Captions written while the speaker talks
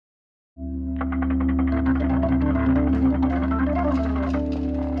I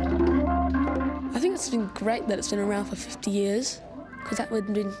think it's been great that it's been around for 50 years, because that would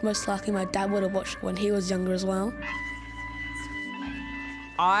have been most likely my dad would have watched it when he was younger as well.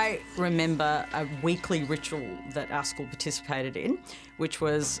 I remember a weekly ritual that our school participated in, which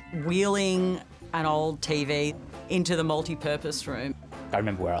was wheeling an old TV into the multi-purpose room. I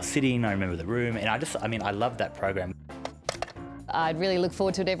remember where I was sitting, I remember the room, and I loved that program. I'd really look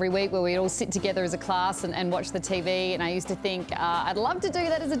forward to it every week where we'd all sit together as a class and watch the TV, and I used to think, I'd love to do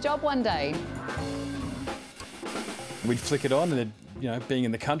that as a job one day. We'd flick it on and, being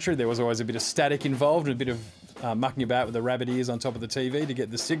in the country, there was always a bit of static involved and a bit of mucking about with the rabbit ears on top of the TV to get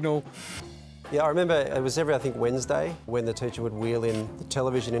the signal. Yeah, I remember it was every, I think, Wednesday when the teacher would wheel in the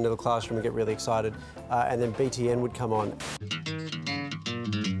television into the classroom and get really excited, and then BTN would come on.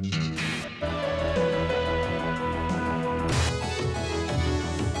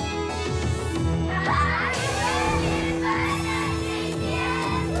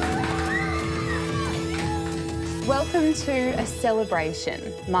 Welcome to a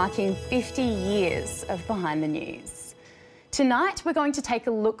celebration marking 50 years of Behind the News. Tonight we're going to take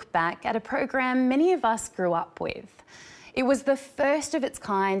a look back at a program many of us grew up with. It was the first of its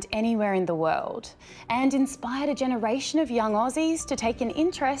kind anywhere in the world and inspired a generation of young Aussies to take an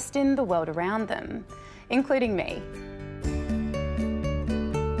interest in the world around them, including me.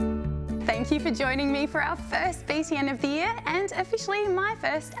 Thank you for joining me for our first BTN of the year and officially my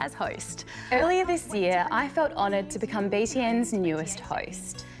first as host. Earlier this year, I felt honoured to become BTN's newest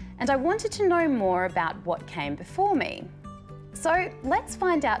host, and I wanted to know more about what came before me. So let's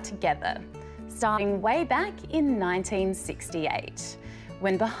find out together, starting way back in 1968,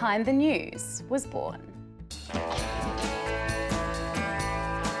 when Behind the News was born.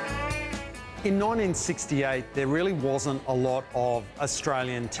 In 1968, there really wasn't a lot of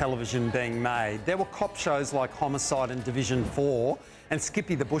Australian television being made. There were cop shows like Homicide and Division 4, and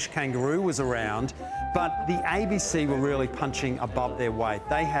Skippy the Bush Kangaroo was around, but the ABC were really punching above their weight.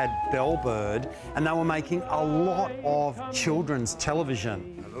 They had Bellbird, and they were making a lot of children's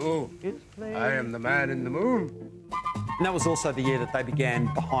television. Hello, I am the man in the moon. And that was also the year that they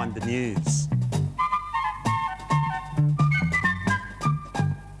began Behind the News.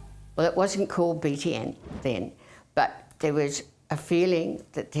 Well, it wasn't called BTN then, but there was a feeling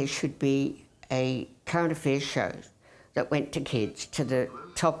that there should be a current affairs show that went to kids to the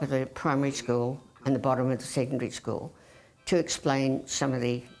top of the primary school and the bottom of the secondary school to explain some of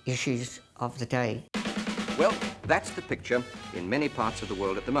the issues of the day. Well, that's the picture in many parts of the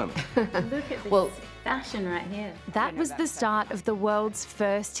world at the moment. Look at this fashion right here. That was the start of the world's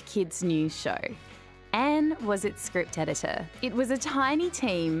first kids' news show. Anne was its script editor. It was a tiny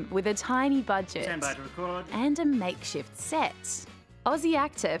team with a tiny budget and a makeshift set. Aussie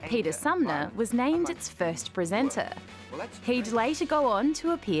actor Peter Sumner was named its first presenter. He'd later go on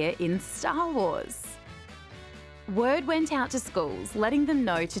to appear in Star Wars. Word went out to schools letting them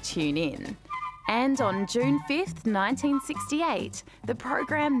know to tune in. And on June 5th, 1968, the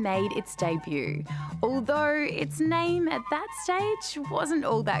program made its debut, although its name at that stage wasn't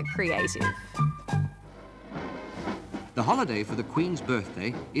all that creative. The holiday for the Queen's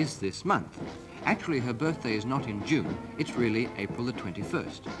birthday is this month. Actually, her birthday is not in June, it's really April the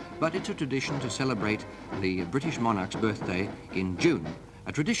 21st. But it's a tradition to celebrate the British monarch's birthday in June,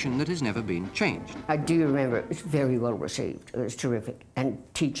 a tradition that has never been changed. I do remember it was very well received. It was terrific, and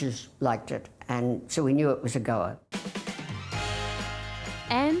teachers liked it, and so we knew it was a goer.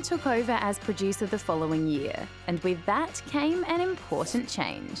 Anne took over as producer the following year, and with that came an important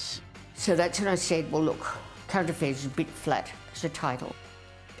change. So that's when I said, well, look, current affairs is a bit flat as a title.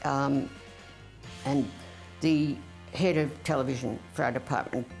 And the head of television for our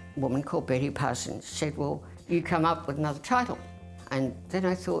department, a woman called Betty Parsons, said, well, you come up with another title. And then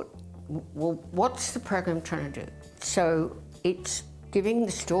I thought, well, what's the program trying to do? So it's giving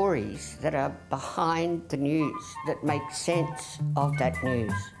the stories that are behind the news, that make sense of that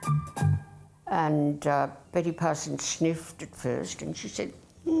news. And Betty Parsons sniffed at first and she said,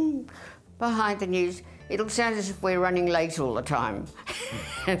 behind the news, it'll sound as if we're running late all the time.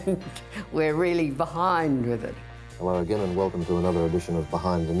 And we're really behind with it. Hello again and welcome to another edition of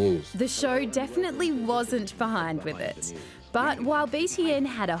Behind the News. The show definitely wasn't behind with it. But while BTN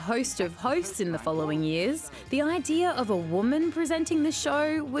had a host of hosts in the following years, the idea of a woman presenting the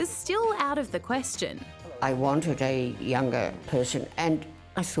show was still out of the question. I wanted a younger person and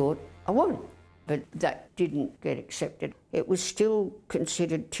I thought I would, but that didn't get accepted. It was still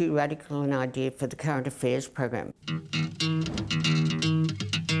considered too radical an idea for the current affairs program.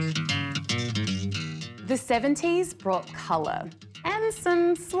 The 70s brought colour. and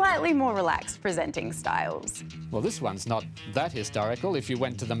some slightly more relaxed presenting styles. Well, this one's not that historical. If you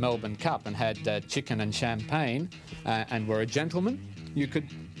went to the Melbourne Cup and had chicken and champagne and were a gentleman, you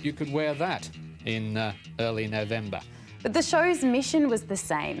could wear that in early November. But the show's mission was the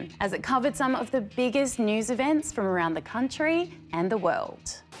same, as it covered some of the biggest news events from around the country and the world.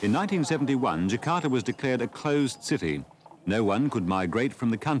 In 1971, Jakarta was declared a closed city. No one could migrate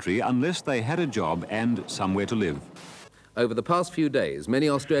from the country unless they had a job and somewhere to live. Over the past few days, many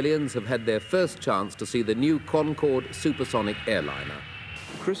Australians have had their first chance to see the new Concorde supersonic airliner.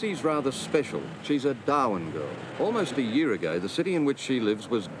 Chrissy's rather special. She's a Darwin girl. Almost a year ago, the city in which she lives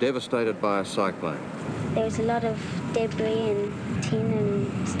was devastated by a cyclone. There was a lot of debris and tin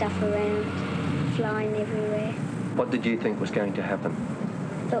and stuff around, flying everywhere. What did you think was going to happen?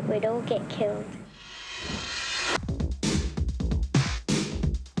 Thought we'd all get killed.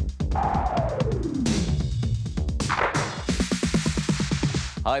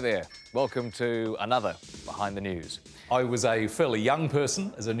 Hi there, welcome to another Behind the News. I was a fairly young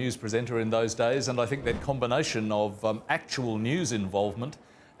person as a news presenter in those days, and I think that combination of actual news involvement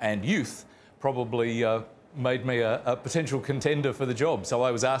and youth probably made me a potential contender for the job. So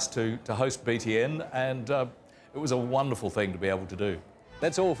I was asked to host BTN, and it was a wonderful thing to be able to do.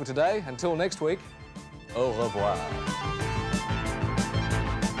 That's all for today. Until next week, au revoir.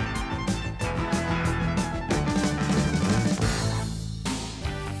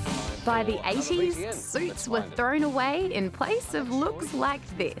 By the 80s, suits were thrown away in place of looks like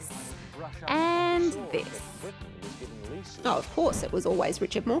this. And this. Oh, of course, it was always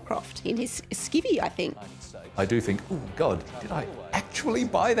Richard Moorcroft in his skivvy, I think. I do think, oh God, did I actually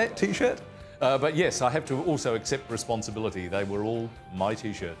buy that T-shirt? But yes, I have to also accept responsibility. They were all my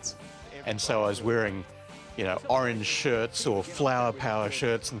T-shirts. And so I was wearing, you know, orange shirts or flower power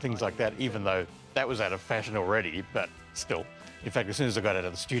shirts and things like that, even though that was out of fashion already, but still. In fact, as soon as I got out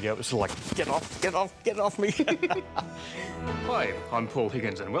of the studio, it was sort of like, get off, get off, get off me. Hi, I'm Paul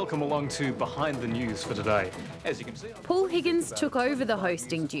Higgins, and welcome along to Behind the News for today. As you can see, Paul Higgins took over the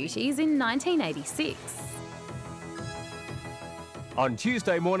hosting duties in 1986. on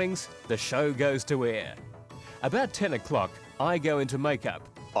Tuesday mornings, the show goes to air. About 10 o'clock, I go into makeup.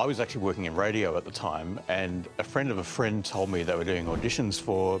 I was actually working in radio at the time, and a friend of a friend told me they were doing auditions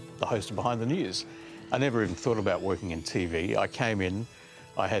for the host of Behind the News. I never even thought about working in TV. I came in,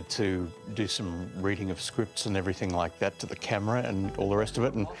 I had to do some reading of scripts and everything like that to the camera and all the rest of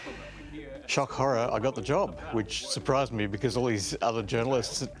it, and shock horror, I got the job, which surprised me because all these other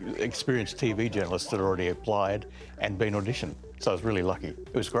journalists, experienced TV journalists, had already applied and been auditioned. So I was really lucky.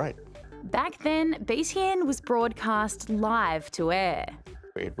 It was great. Back then, BTN was broadcast live to air.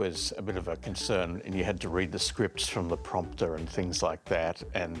 It was a bit of a concern, and you had to read the scripts from the prompter and things like that.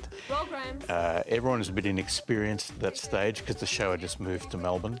 And everyone was a bit inexperienced at that stage because the show had just moved to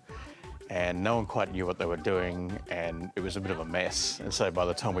Melbourne, and no one quite knew what they were doing, and it was a bit of a mess. And so by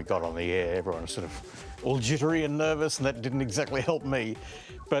the time we got on the air, everyone was sort of all jittery and nervous, and that didn't exactly help me.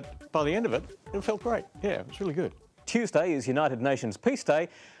 But by the end of it, it felt great. Yeah, it was really good. Tuesday is United Nations Peace Day.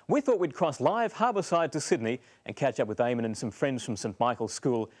 We thought we'd cross live Harbourside to Sydney and catch up with Eamon and some friends from St Michael's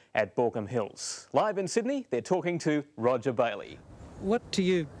School at Baulkham Hills. Live in Sydney, they're talking to Roger Bailey. What do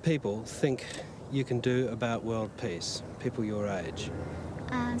you people think you can do about world peace, people your age?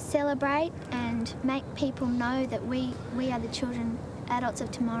 Celebrate and make people know that we are the children, adults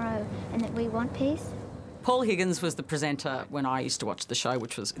of tomorrow, and that we want peace. Paul Higgins was the presenter when I used to watch the show,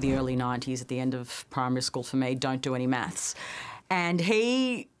 which was the early 90s at the end of primary school for me, Don't Do Any Maths. And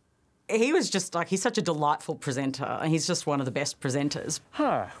he was just like, he's such a delightful presenter, and he's just one of the best presenters.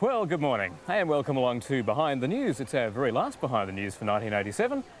 Well, good morning and welcome along to Behind the News. It's our very last Behind the News for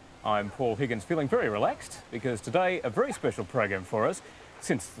 1987. I'm Paul Higgins, feeling very relaxed because today a very special program for us.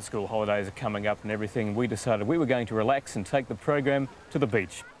 Since the school holidays are coming up and everything, we decided we were going to relax and take the program to the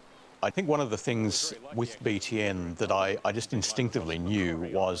beach. I think one of the things with BTN that I just instinctively knew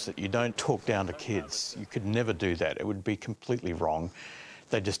was that you don't talk down to kids. You could never do that. It would be completely wrong.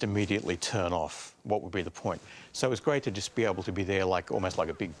 They'd just immediately turn off. What would be the point? So it was great to just be able to be there, like almost like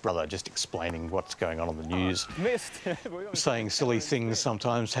a big brother, just explaining what's going on the news. Saying silly things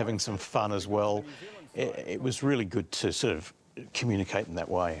sometimes, having some fun as well. It was really good to sort of communicate in that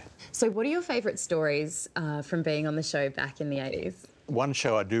way. So what are your favourite stories from being on the show back in the 80s? One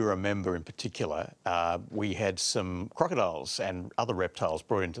show I do remember in particular, we had some crocodiles and other reptiles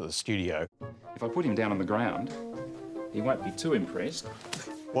brought into the studio. If I put him down on the ground, he won't be too impressed.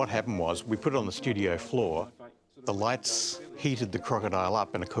 What happened was we put it on the studio floor, the lights heated the crocodile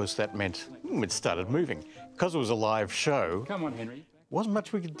up, and of course that meant it started moving. Because it was a live show, Come on, Henry. wasn't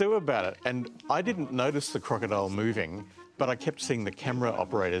much we could do about it. And I didn't notice the crocodile moving, but I kept seeing the camera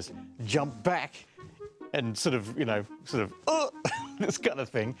operators jump back and sort of, this kind of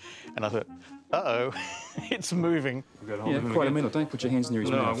thing. And I thought, uh-oh, it's moving. Yeah, quite a minute. Don't put your hands near his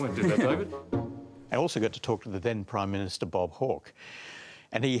mouth. No, I won't do that, David. I also got to talk to the then Prime Minister, Bob Hawke.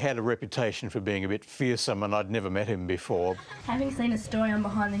 And he had a reputation for being a bit fearsome, and I'd never met him before. Having seen a story on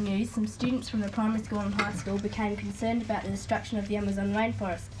Behind the News, some students from the primary school and high school became concerned about the destruction of the Amazon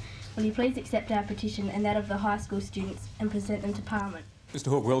rainforest. Will you please accept our petition and that of the high school students and present them to Parliament? Mr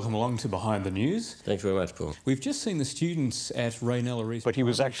Hawke, welcome along to Behind the News. Thanks very much, Paul. We've just seen the students at Raynella Reese. But he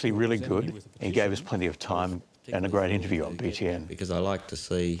was actually really good. He gave us plenty of time and a great interview on BTN. Because I like to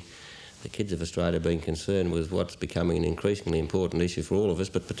see the kids of Australia being concerned with what's becoming an increasingly important issue for all of us,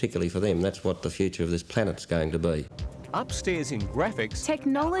 but particularly for them. That's what the future of this planet's going to be. Upstairs in graphics,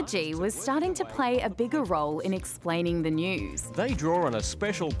 technology was starting to play a bigger role in explaining the news. They draw on a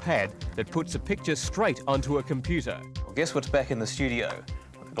special pad that puts a picture straight onto a computer. Well, guess what's back in the studio?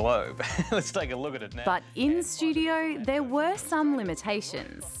 The globe. Let's take a look at it now. But in studio, there were some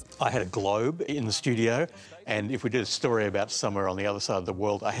limitations. I had a globe in the studio, and if we did a story about somewhere on the other side of the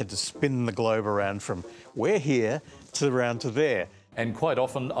world, I had to spin the globe around from we're here to around to there. And quite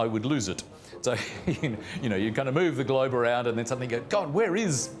often I would lose it. So, you kind of move the globe around and then suddenly go, God, where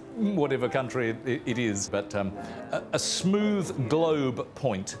is whatever country it is? But a smooth globe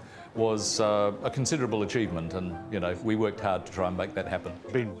point was a considerable achievement, and, we worked hard to try and make that happen.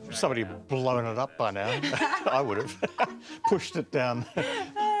 Been somebody blown it up by now. I would have pushed it down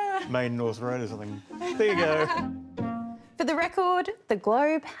Main North Road or something. There you go. For the record, the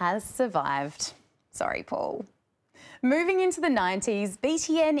globe has survived. Sorry, Paul. Moving into the 90s,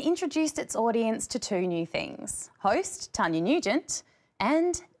 BTN introduced its audience to two new things: host Tanya Nugent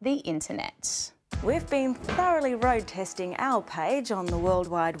and the internet. We've been thoroughly road testing our page on the World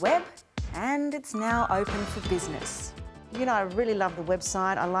Wide Web, and it's now open for business. I really love the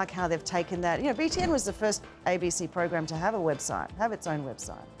website. I like how they've taken that. BTN was the first ABC program to have a website, have its own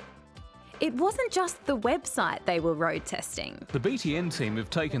website. It wasn't just the website they were road testing. The BTN team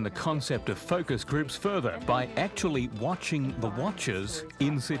have taken the concept of focus groups further by actually watching the watchers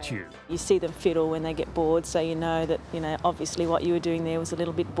in situ. You see them fiddle when they get bored, so you know that, obviously what you were doing there was a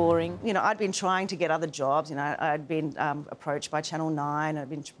little bit boring. I'd been trying to get other jobs. I'd been approached by Channel 9, I'd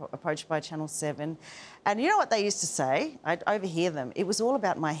been approached by Channel 7. And you know what they used to say? I'd overhear them. It was all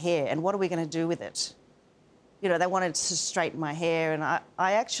about my hair and what are we going to do with it? They wanted to straighten my hair, and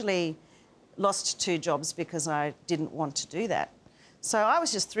I actually lost 2 jobs because I didn't want to do that. So I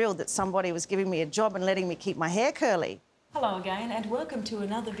was just thrilled that somebody was giving me a job and letting me keep my hair curly. Hello again and welcome to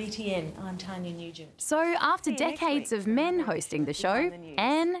another BTN. I'm Tanya Nugent. So after decades of men hosting the show,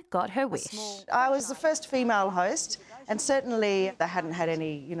 Anne got her wish. I was the first female host, and certainly they hadn't had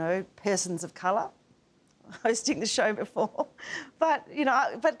any, persons of colour hosting the show before. But,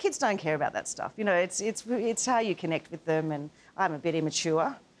 but kids don't care about that stuff. It's how you connect with them, and I'm a bit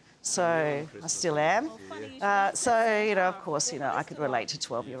immature. So I still am. Of course, I could relate to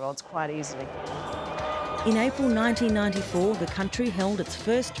 12-year-olds quite easily. In April 1994, the country held its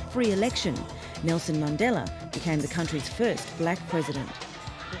first free election. Nelson Mandela became the country's first black president.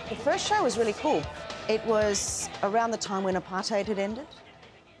 The first show was really cool. It was around the time when apartheid had ended,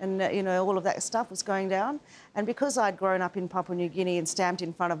 and, all of that stuff was going down. And because I'd grown up in Papua New Guinea and stamped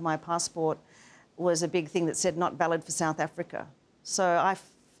in front of my passport was a big thing that said not valid for South Africa. So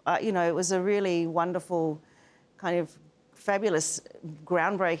it was a really wonderful, kind of fabulous,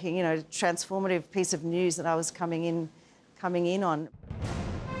 groundbreaking, transformative piece of news that I was coming in on.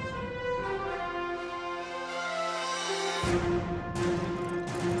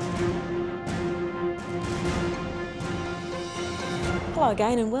 Hello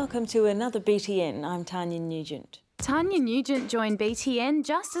again and welcome to another BTN. I'm Tanya Nugent. Tanya Nugent joined BTN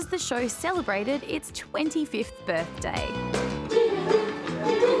just as the show celebrated its 25th birthday.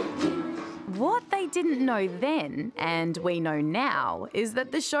 What they didn't know then, and we know now, is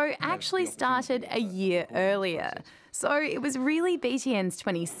that the show actually started a year earlier. So it was really BTN's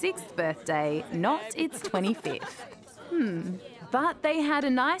 26th birthday, not its 25th. But they had a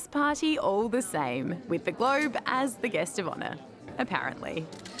nice party all the same, with the Globe as the guest of honour, apparently.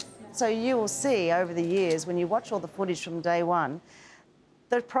 So you will see over the years, when you watch all the footage from day one,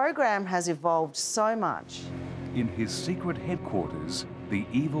 the program has evolved so much. In his secret headquarters, the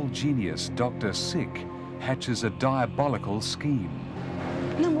evil genius Dr. Sick hatches a diabolical scheme.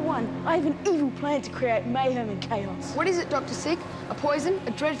 Number 1, I have an evil plan to create mayhem and chaos. What is it, Dr. Sick? A poison?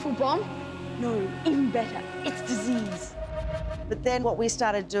 A dreadful bomb? No, even better. It's disease. But then what we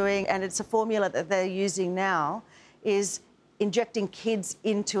started doing, and it's a formula that they're using now, is injecting kids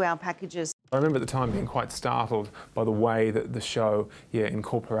into our packages. I remember at the time being quite startled by the way that the show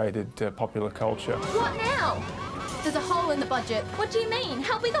incorporated popular culture. What now? There's a hole in the budget. What do you mean?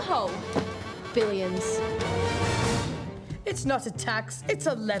 How big a hole? Billions. It's not a tax, it's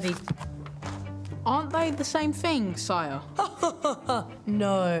a levy. Aren't they the same thing, sire?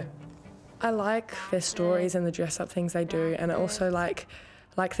 No. I like their stories and the dress-up things they do, and I also like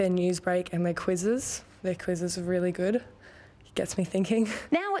their news break and their quizzes. Their quizzes are really good. It gets me thinking.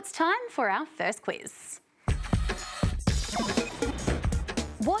 Now it's time for our first quiz.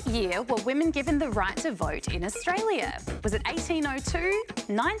 What year were women given the right to vote in Australia? Was it 1802,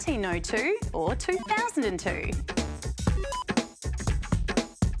 1902 or 2002?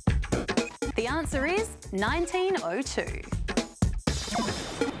 The answer is 1902.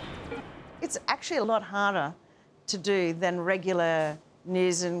 It's actually a lot harder to do than regular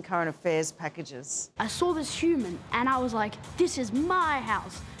news and current affairs packages. I saw this human and I was like, this is my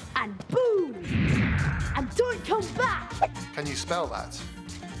house, and boom! And don't come back! Can you spell that?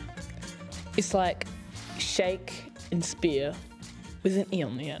 It's like shake and spear with an E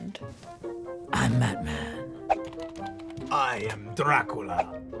on the end. I'm Batman. I am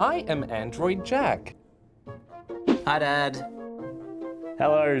Dracula. I am Android Jack. Hi, Dad.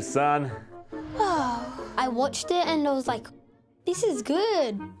 Hello, son. I watched it and I was like, this is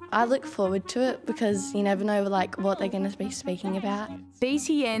good. I look forward to it because you never know what they're going to be speaking about.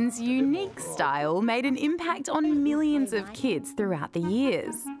 BTN's unique style made an impact on millions of kids throughout the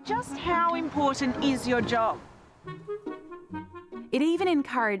years. Just how important is your job? It even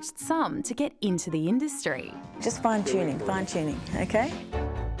encouraged some to get into the industry. Just fine-tuning, okay?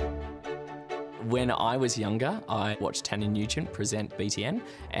 When I was younger, I watched Tanya Nugent present BTN,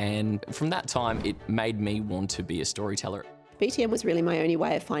 and from that time, it made me want to be a storyteller. BTN was really my only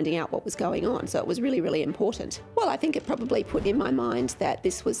way of finding out what was going on, so it was really, really important. Well, I think it probably put in my mind that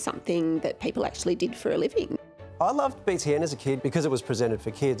this was something that people actually did for a living. I loved BTN as a kid because it was presented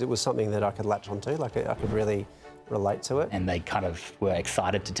for kids. It was something that I could latch onto, I could really relate to it. And they kind of were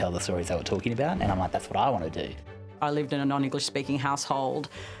excited to tell the stories they were talking about, and I'm like, that's what I want to do. I lived in a non-English speaking household.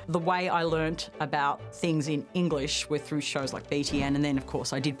 The way I learnt about things in English were through shows like BTN, and then of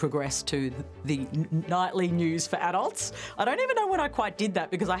course I did progress to the nightly news for adults. I don't even know when I quite did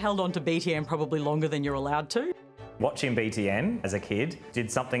that because I held on to BTN probably longer than you're allowed to. Watching BTN as a kid did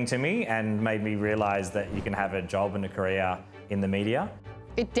something to me and made me realise that you can have a job and a career in the media.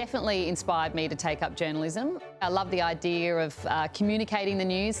 It definitely inspired me to take up journalism. I love the idea of communicating the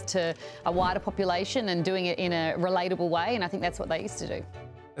news to a wider population and doing it in a relatable way, and I think that's what they used to do.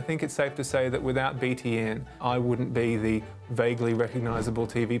 I think it's safe to say that without BTN, I wouldn't be the vaguely recognisable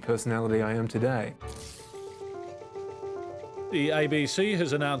TV personality I am today. The ABC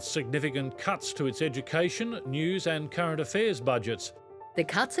has announced significant cuts to its education, news and current affairs budgets. The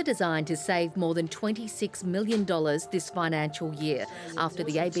cuts are designed to save more than $26 million this financial year after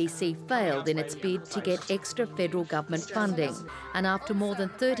the ABC failed in its bid to get extra federal government funding. And after more than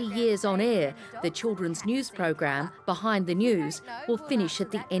 30 years on air, the children's news program, Behind the News, will finish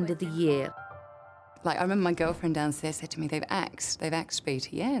at the end of the year. I remember my girlfriend downstairs said to me, they've axed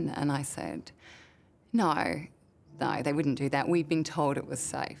BTN. And I said, no, they wouldn't do that. We've been told it was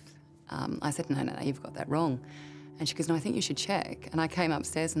safe. I said, no, you've got that wrong. And she goes, no, I think you should check. And I came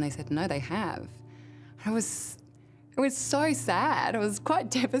upstairs and they said, no, they have. It was so sad. I was quite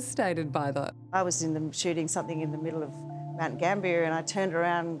devastated by that. I was shooting something in the middle of Mount Gambier and I turned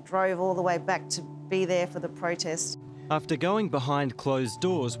around, drove all the way back to be there for the protest. After going behind closed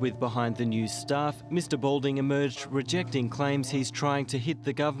doors with Behind the News staff, Mr Balding emerged rejecting claims he's trying to hit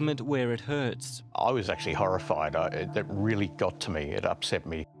the government where it hurts. I was actually horrified. That really got to me. It upset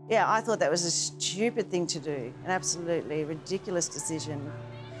me. Yeah, I thought that was a stupid thing to do, an absolutely ridiculous decision.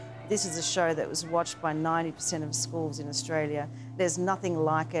 This is a show that was watched by 90% of schools in Australia. There's nothing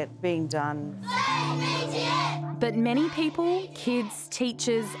like it being done. But many people, kids,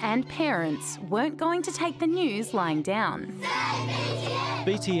 teachers and parents weren't going to take the news lying down.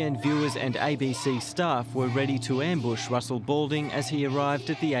 BTN viewers and ABC staff were ready to ambush Russell Balding as he arrived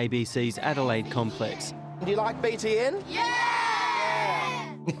at the ABC's Adelaide complex. Do you like BTN? Yeah!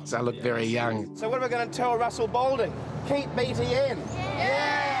 So I look very young. So what am I going to tell Russell Balding? Keep BTN.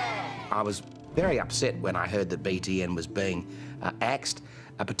 Yeah! I was very upset when I heard that BTN was being axed,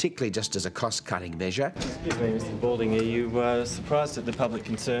 particularly just as a cost-cutting measure. Excuse me, Mr Balding, are you surprised at the public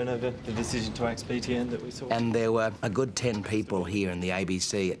concern over the decision to axe BTN that we saw? And there were a good 10 people here in the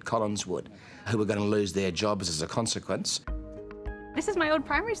ABC at Collinswood who were going to lose their jobs as a consequence. This is my old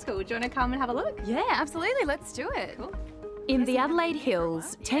primary school. Do you want to come and have a look? Yeah, absolutely. Let's do it. Cool. In the Adelaide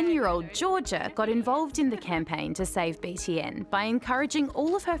Hills, 10-year-old Georgia got involved in the campaign to save BTN by encouraging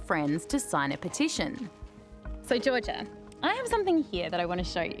all of her friends to sign a petition. So Georgia, I have something here that I want to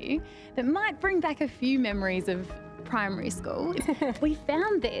show you that might bring back a few memories of primary school. We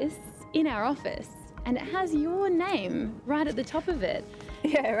found this in our office and it has your name right at the top of it.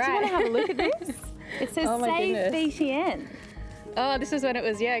 Yeah, right. Do you want to have a look at this? It says Save BTN. Oh, this was when it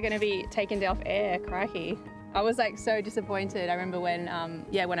was, going to be taken off air, crikey. I was like so disappointed. I remember when,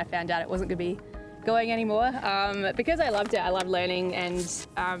 when I found out it wasn't going to be going anymore. Because I loved it, I loved learning, and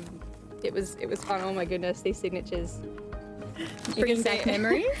it was fun. Oh my goodness, these signatures. Bringing back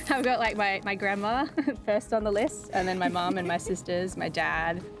memories? I've got like my grandma first on the list, and then my mum and my sisters, my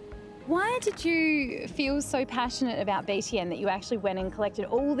dad. Why did you feel so passionate about BTN that you actually went and collected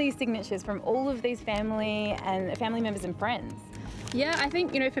all these signatures from all of these family members and friends? Yeah, I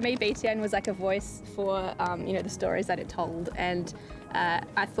think, for me, BTN was like a voice for, the stories that it told. And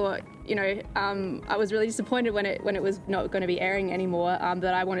I thought, I was really disappointed when it was not going to be airing anymore,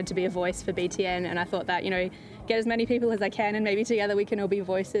 that I wanted to be a voice for BTN. And I thought that, get as many people as I can, and maybe together we can all be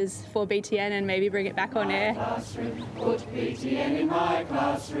voices for BTN and maybe bring it back on air. Put BTN in my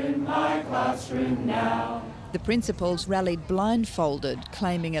classroom now. The principals rallied blindfolded,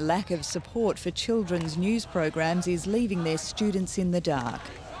 claiming a lack of support for children's news programs is leaving their students in the dark.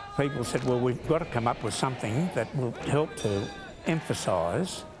 People said, well, we've got to come up with something that will help to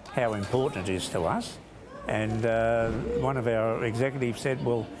emphasise how important it is to us. And one of our executives said,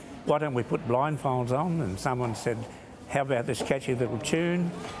 well, why don't we put blindfolds on? And someone said, how about this catchy little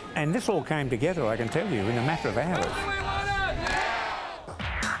tune? And this all came together, I can tell you, in a matter of hours.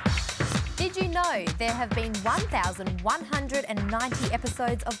 Did you know there have been 1,190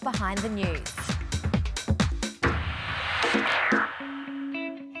 episodes of Behind the News?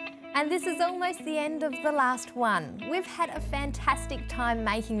 And this is almost the end of the last one. We've had a fantastic time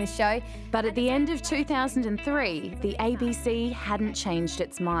making the show. But at the end of 2003, the ABC hadn't changed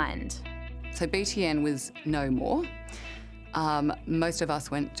its mind. So BTN was no more. Most of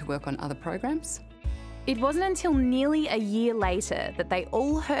us went to work on other programs. It wasn't until nearly a year later that they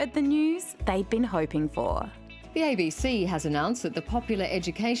all heard the news they'd been hoping for. The ABC has announced that the popular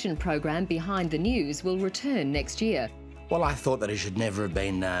education program Behind the News will return next year. Well, I thought that it should never have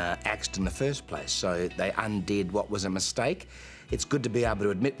been axed in the first place, so they undid what was a mistake. It's good to be able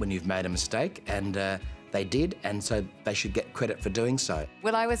to admit when you've made a mistake, and they did, and so they should get credit for doing so.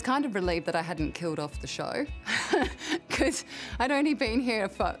 Well, I was kind of relieved that I hadn't killed off the show because I'd only been here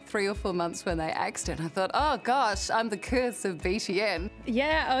for 3 or 4 months when they axed it. I thought, oh gosh, I'm the curse of BTN.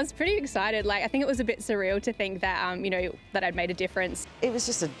 Yeah, I was pretty excited. Like, I think it was a bit surreal to think that, that I'd made a difference. It was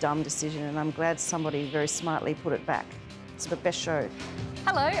just a dumb decision, and I'm glad somebody very smartly put it back. It's the best show.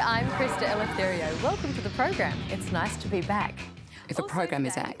 Hello, I'm Krista Eleftherio. Welcome to the program. It's nice to be back. If a program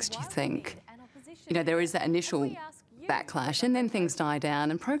is axed, you think, there is that initial backlash and then things die down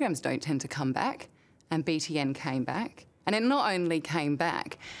and programs don't tend to come back, and BTN came back. And it not only came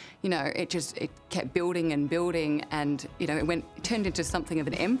back, it kept building and building, and, it turned into something of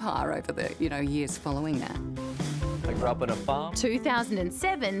an empire over the, years following that. I grew up on a farm.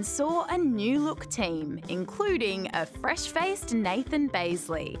 2007 saw a new look team, including a fresh-faced Nathan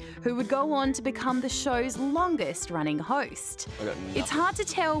Baisley, who would go on to become the show's longest-running host. It's hard to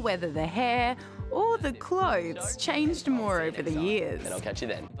tell whether the hair or the clothes changed more over the years. And I'll catch you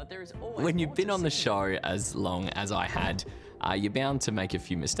then. When you've been on the show as long as I had, you're bound to make a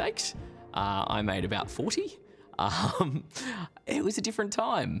few mistakes. I made about 40. It was a different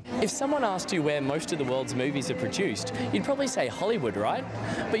time. If someone asked you where most of the world's movies are produced, you'd probably say Hollywood, right?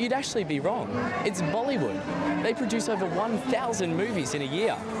 But you'd actually be wrong. It's Bollywood. They produce over 1,000 movies in a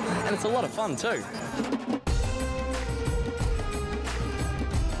year, and it's a lot of fun too.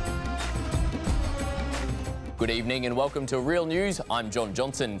 Good evening and welcome to Real News. I'm John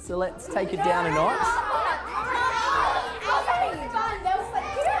Johnson. So let's take it down a notch.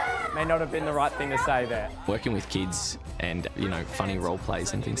 May not have been the right thing to say there. Working with kids and, funny role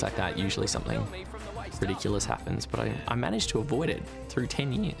plays and things like that, usually something ridiculous happens, but I managed to avoid it through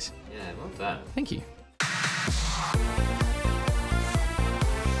 10 years. Yeah, love that. Thank you.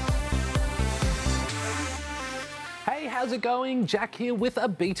 Hey, how's it going? Jack here with a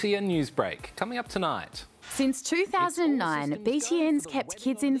BTN News Break. Coming up tonight. Since 2009, BTN's kept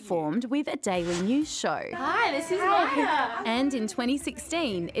kids informed with a daily news show. Hi, this is Maya. And in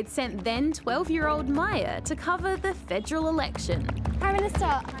 2016, it sent then 12-year-old Maya to cover the federal election. Prime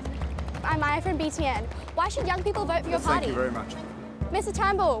Minister, I'm Maya from BTN. Why should young people vote for your party? Thank you very much. Mr.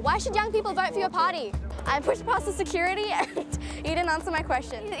 Turnbull, why should young people vote for your party? I pushed past the security and you didn't answer my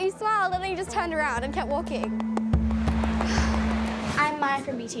question. You smiled and then you just turned around and kept walking. Maya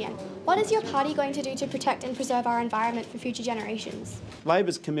from BTN. What is your party going to do to protect and preserve our environment for future generations?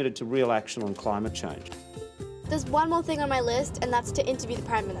 Labor's committed to real action on climate change. There's one more thing on my list, and that's to interview the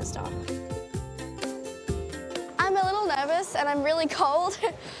Prime Minister. I'm a little nervous and I'm really cold,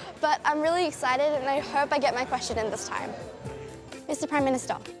 but I'm really excited and I hope I get my question in this time. Mr. Prime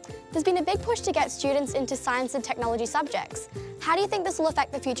Minister, there's been a big push to get students into science and technology subjects. How do you think this will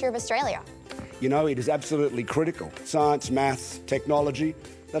affect the future of Australia? You know, it is absolutely critical. Science, maths, technology,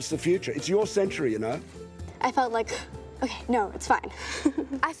 that's the future. It's your century, you know. I felt like, okay, no, it's fine.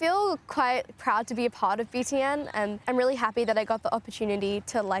 I feel quite proud to be a part of BTN, and I'm really happy that I got the opportunity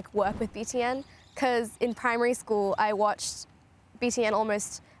to work with BTN, because in primary school I watched BTN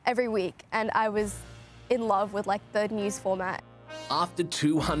almost every week and I was in love with the news format. After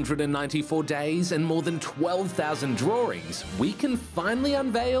 294 days and more than 12,000 drawings, we can finally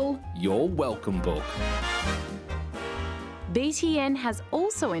unveil your welcome book. BTN has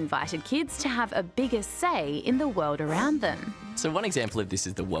also invited kids to have a bigger say in the world around them. So one example of this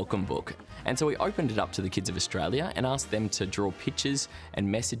is the welcome book. And so we opened it up to the kids of Australia and asked them to draw pictures and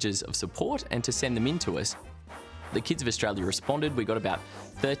messages of support and to send them in to us. The kids of Australia responded. We got about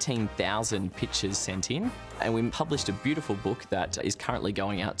 13,000 pictures sent in, and we published a beautiful book that is currently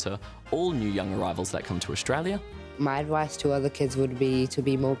going out to all new young arrivals that come to Australia. My advice to other kids would be to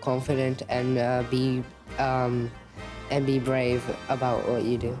be more confident and be brave about what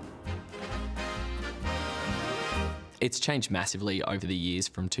you do. It's changed massively over the years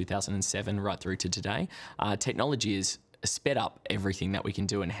from 2007 right through to today. Technology has sped up everything that we can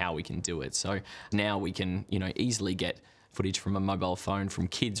do and how we can do it. So now we can, easily get footage from a mobile phone from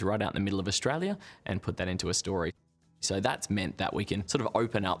kids right out in the middle of Australia and put that into a story. So that's meant that we can sort of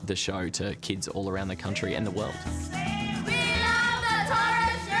open up the show to kids all around the country and the world.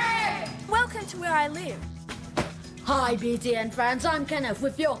 Welcome to Where I Live. Hi BTN fans, I'm Kenneth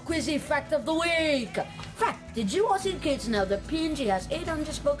with your Quizzy Fact of the Week. Fact, did you Aussie kids know that PNG has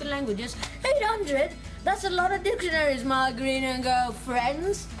 800 spoken languages? 800? That's a lot of dictionaries, my green and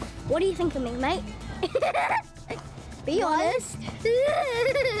girlfriends. What do you think of me, mate? Be honest.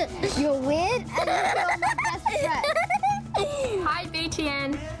 You're weird and you're my best friend. Hi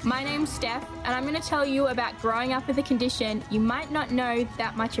BTN, my name's Steph and I'm going to tell you about growing up with a condition you might not know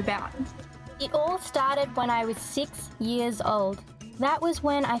that much about. It all started when I was 6 years old. That was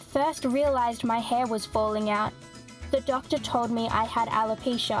when I first realised my hair was falling out. The doctor told me I had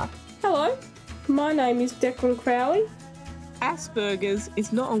alopecia. Hello, my name is Declan Crowley. Asperger's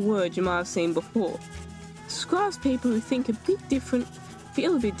is not a word you might have seen before. It describes people who think a bit different,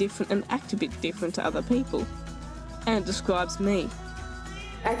 feel a bit different and act a bit different to other people. And it describes me.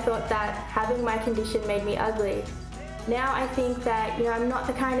 I thought that having my condition made me ugly. Now I think that, I'm not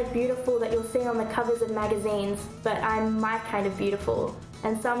the kind of beautiful that you'll see on the covers of magazines, but I'm my kind of beautiful.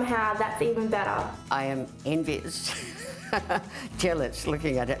 And somehow that's even better. I am envious, jealous,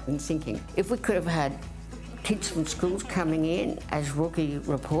 looking at it and thinking, if we could have had kids from schools coming in as rookie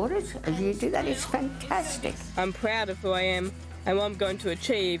reporters, as you do, that is fantastic. I'm proud of who I am and what I'm going to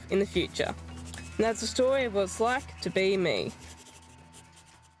achieve in the future. And that's the story of what it's like to be me.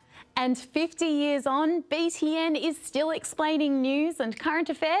 And 50 years on, BTN is still explaining news and current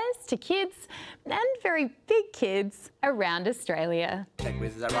affairs to kids and very big kids around Australia. Check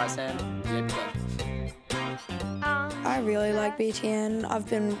with, is that right, Sam? Yep. I really like BTN. I've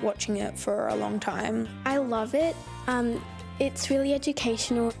been watching it for a long time. I love it. It's really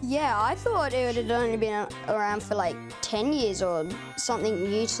educational. Yeah, I thought it would have only been around for 10 years or something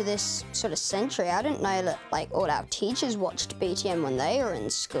new to this sort of century. I didn't know that all our teachers watched BTN when they were in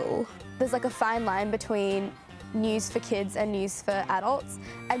school. There's a fine line between news for kids and news for adults,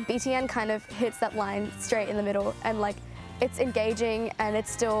 and BTN kind of hits that line straight in the middle, and it's engaging and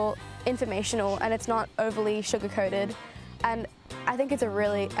it's still informational and it's not overly sugar-coated, and I think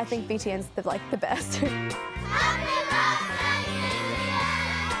BTN's the best.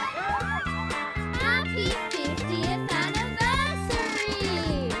 Happy 50th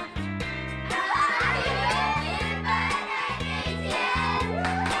anniversary!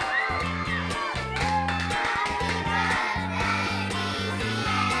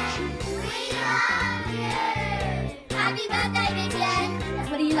 Happy birthday, BTN!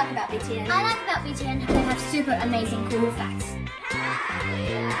 What do you like about BTN? I like about BTN they have super amazing cool facts.